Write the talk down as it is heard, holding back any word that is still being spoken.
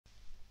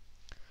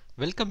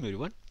Welcome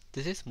everyone,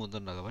 this is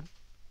Mundan Raghavan,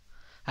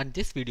 and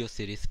this video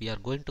series we are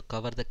going to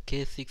cover the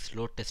K6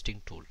 load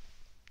testing tool.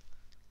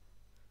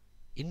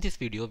 In this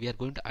video we are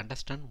going to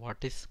understand what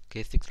is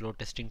K6 load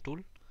testing tool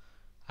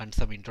and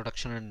some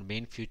introduction and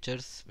main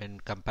features when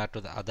compared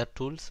to the other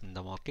tools in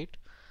the market,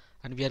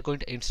 and we are going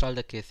to install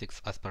the K6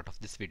 as part of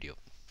this video.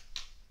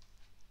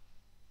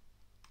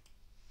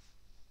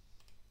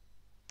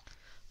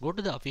 Go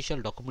to the official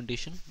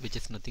documentation, which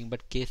is nothing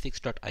but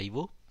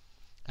k6.io,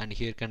 and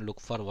here you can look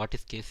for what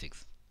is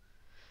K6.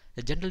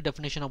 The general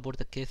definition about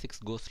the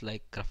K6 goes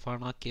like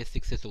Grafana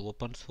K6 is an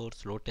open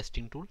source load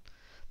testing tool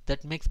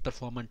that makes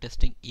performance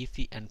testing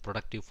easy and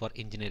productive for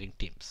engineering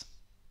teams.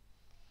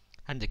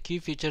 And the key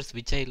features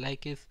which I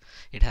like is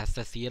it has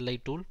the CLI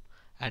tool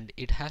and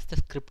it has the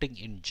scripting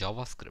in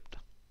JavaScript.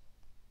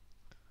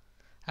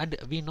 And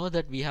we know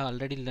that we have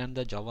already learned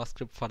the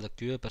JavaScript for the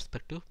QA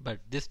perspective, but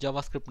this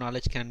JavaScript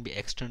knowledge can be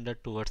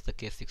extended towards the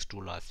K6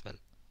 tool as well.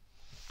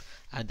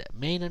 And the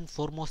main and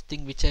foremost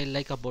thing which I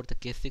like about the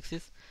K6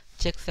 is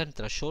checks and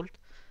threshold,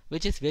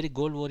 which is very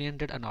goal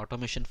oriented and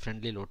automation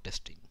friendly load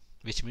testing,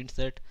 which means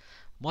that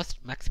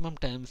maximum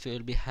times we will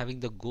be having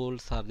the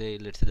goals or the,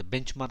 let's say, the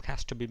benchmark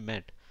has to be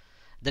met.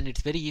 Then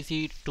it's very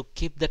easy to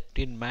keep that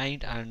in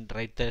mind and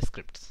write the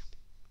scripts.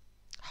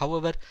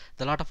 However,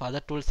 a lot of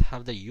other tools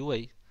have the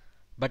UI,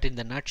 but in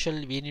the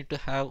nutshell we need to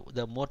have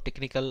the more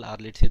technical, or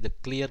let's say the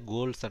clear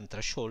goals and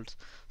thresholds,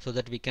 so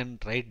that we can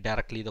write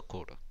directly the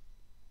code.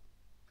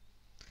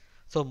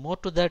 So more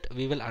to that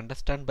we will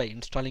understand by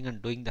installing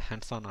and doing the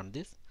hands-on on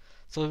this.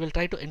 So we will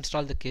try to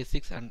install the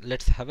K6 and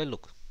let's have a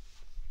look.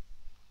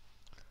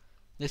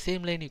 The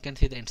same line you can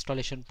see the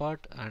installation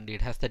part, and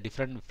it has the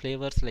different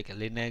flavors like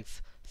Linux,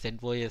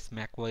 CentOS,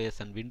 macOS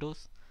and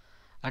Windows.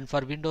 And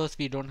for Windows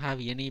we don't have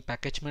any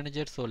package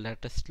manager, so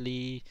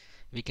latestly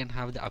we can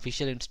have the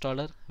official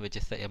installer, which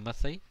is the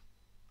MSI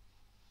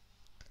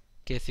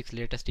K6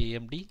 latest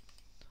AMD.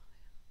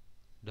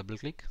 Double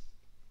click.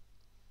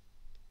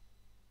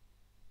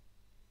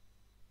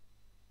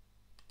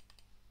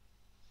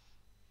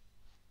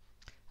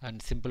 And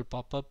simple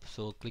pop-up,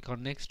 so click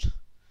on next.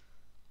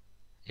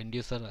 End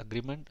user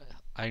agreement.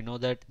 I know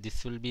that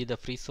this will be the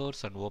free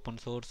source and open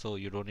source, so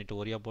you don't need to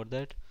worry about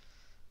that.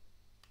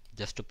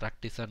 Just to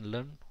practice and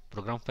learn.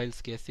 Program files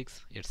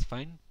K6, it's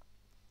fine.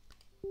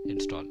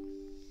 Install.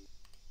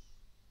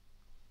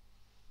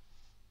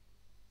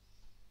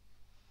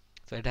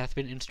 So it has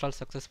been installed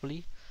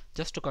successfully.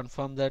 Just to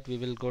confirm that, we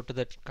will go to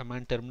the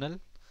command terminal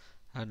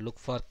and look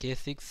for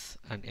K6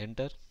 and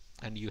enter,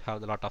 and you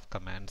have a lot of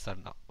commands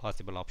and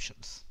possible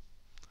options.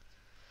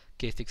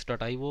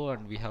 K6.io,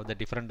 and we have the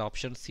different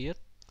options here.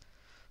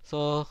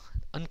 So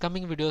in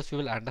coming videos we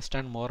will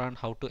understand more on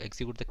how to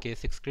execute the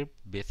K6 script,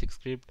 basic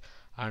script,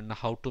 and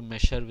how to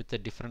measure with the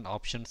different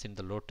options in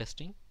the load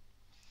testing.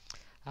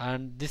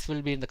 And this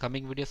will be in the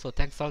coming video. So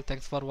thanks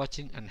for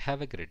watching and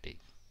have a great day.